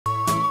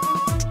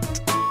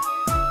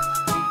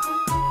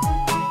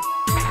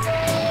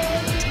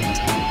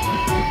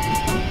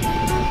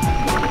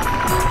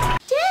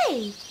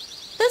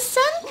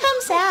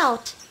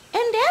out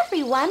and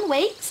everyone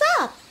wakes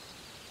up.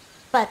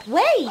 But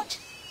wait,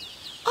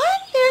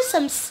 aren't there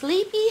some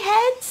sleepy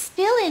heads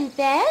still in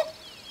bed?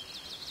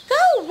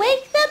 Go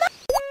wake them up!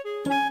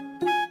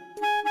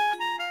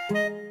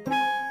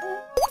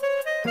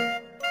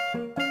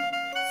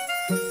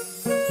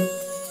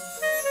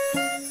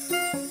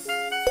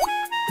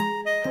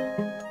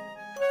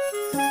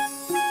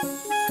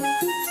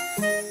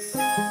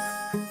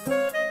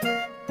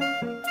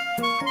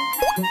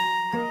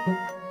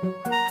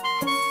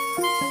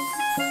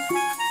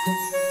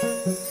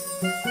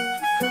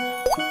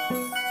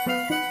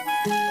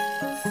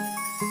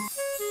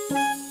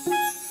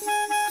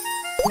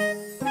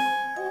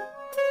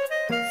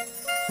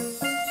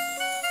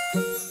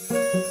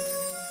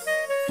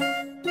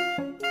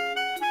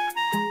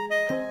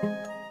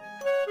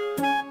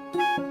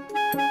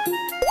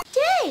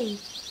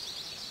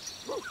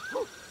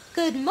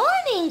 Good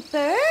morning,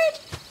 bird.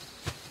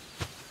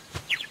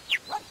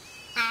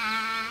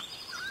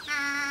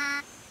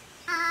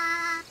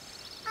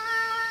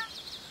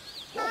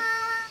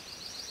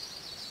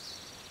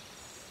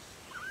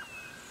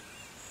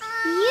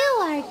 You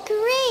are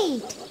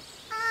great.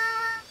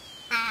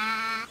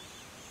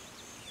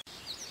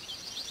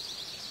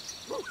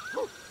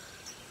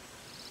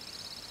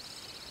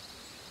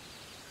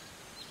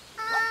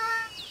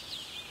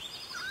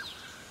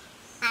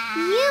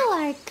 You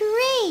are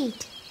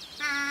great.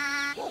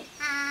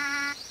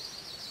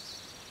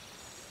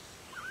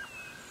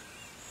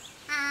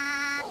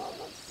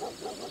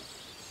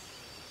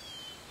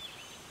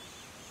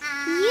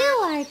 You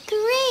are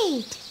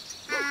great.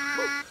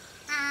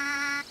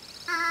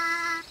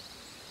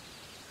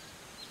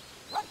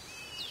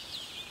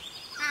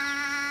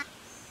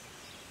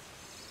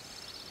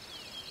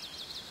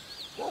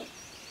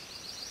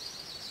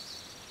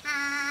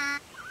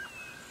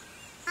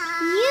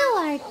 You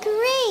are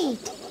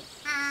great.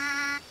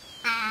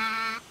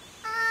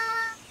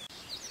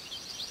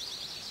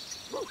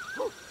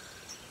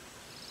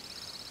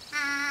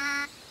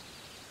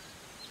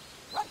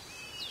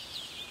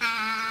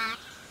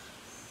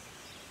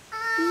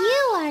 You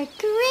are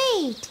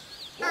great.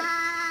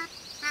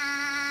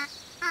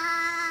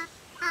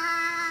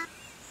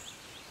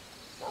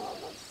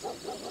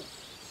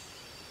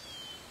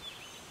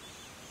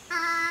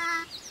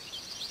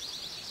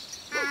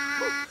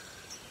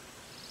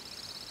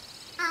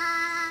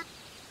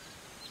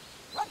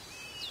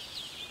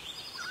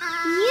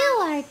 You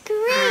are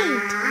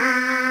great.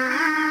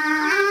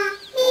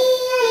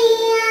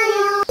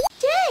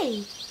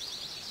 Day.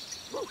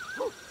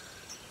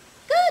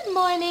 Good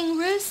morning,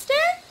 rooster.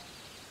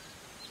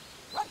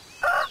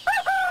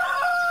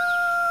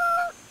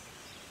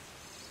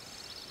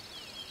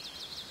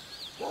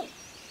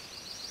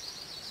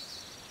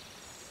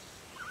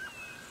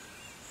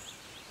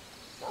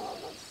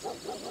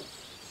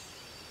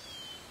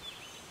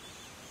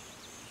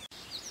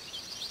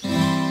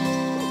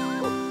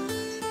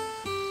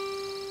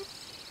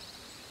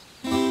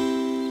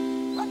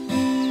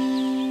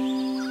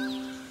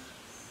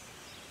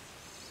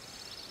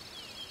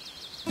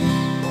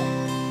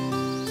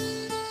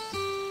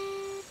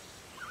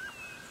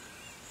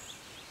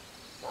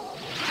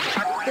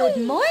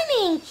 Good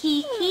morning,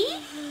 Kiki.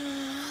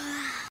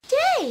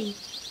 Day.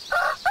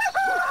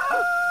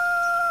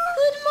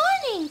 Good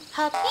morning,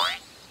 puppy.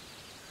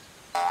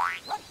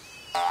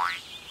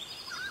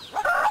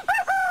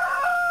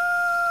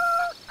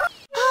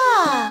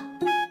 Ah,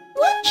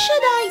 what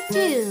should I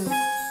do?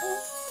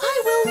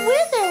 I will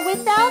wither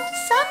without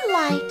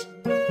sunlight,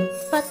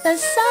 but the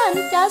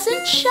sun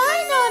doesn't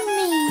shine on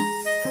me.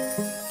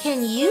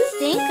 Can you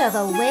think of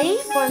a way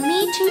for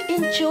me to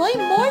enjoy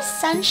more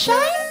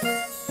sunshine?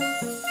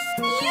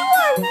 You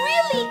are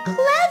really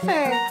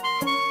clever.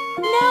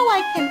 Now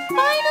I can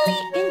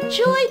finally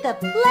enjoy the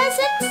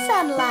pleasant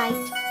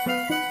sunlight.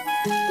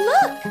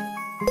 Look,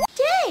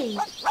 day.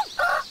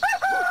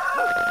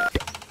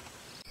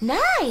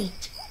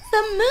 Night.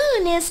 The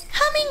moon is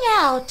coming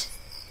out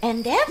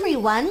and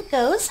everyone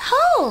goes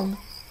home.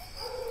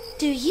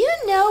 Do you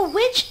know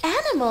which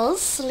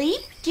animals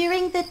sleep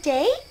during the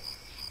day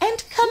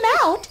and come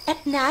out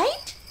at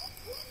night?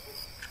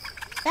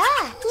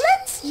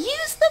 Let's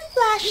use the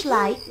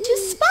flashlight to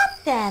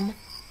spot them.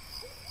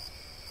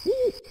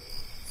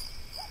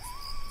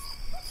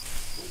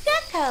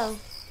 Gecko.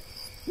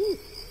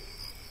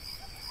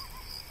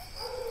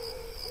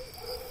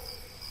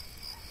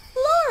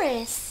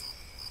 Loris.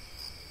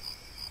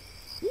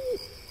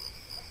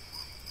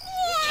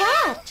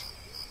 Cat.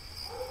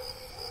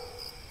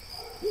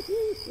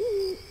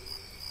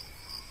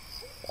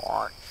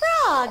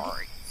 Frog.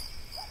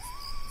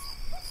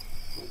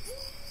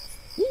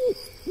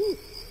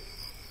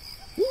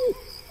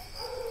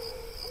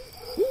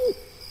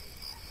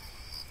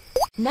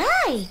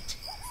 Night.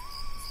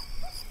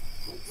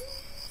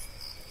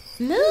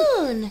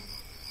 Moon.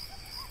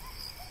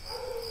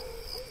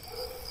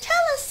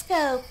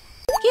 Telescope.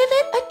 Give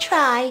it a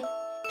try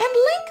and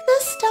link the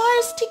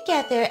stars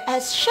together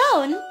as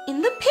shown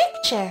in the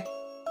picture.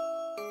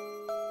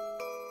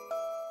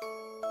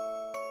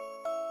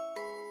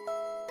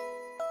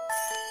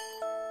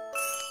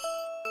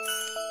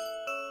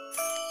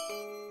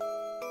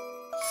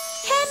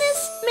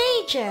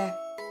 major.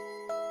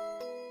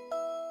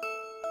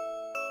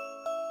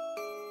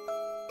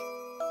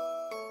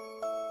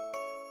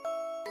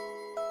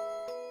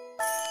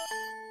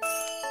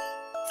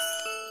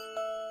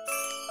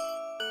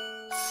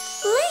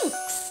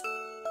 Lynx.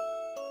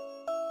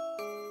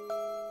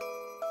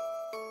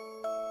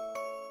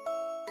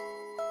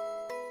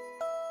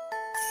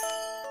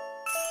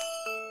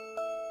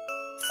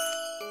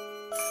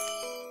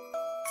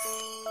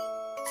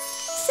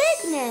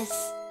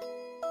 Cygnus.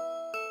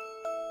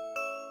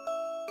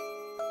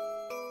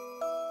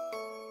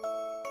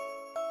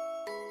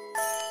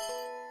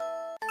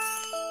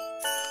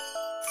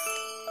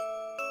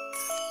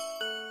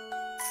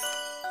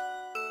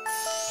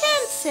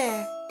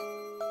 Cancer.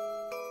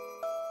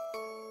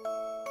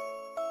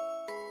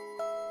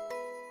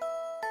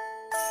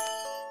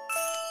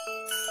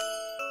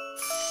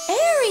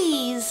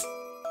 Aries.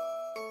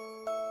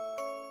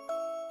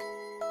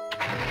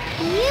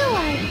 You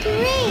are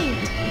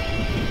great.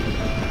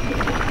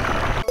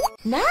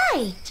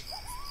 Night.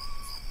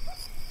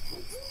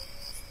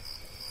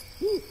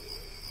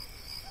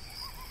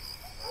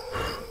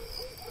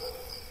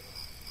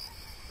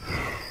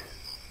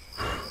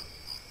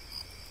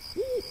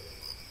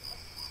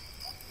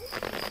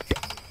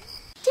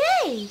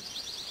 Day.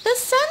 The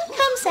sun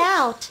comes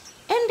out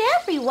and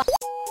everyone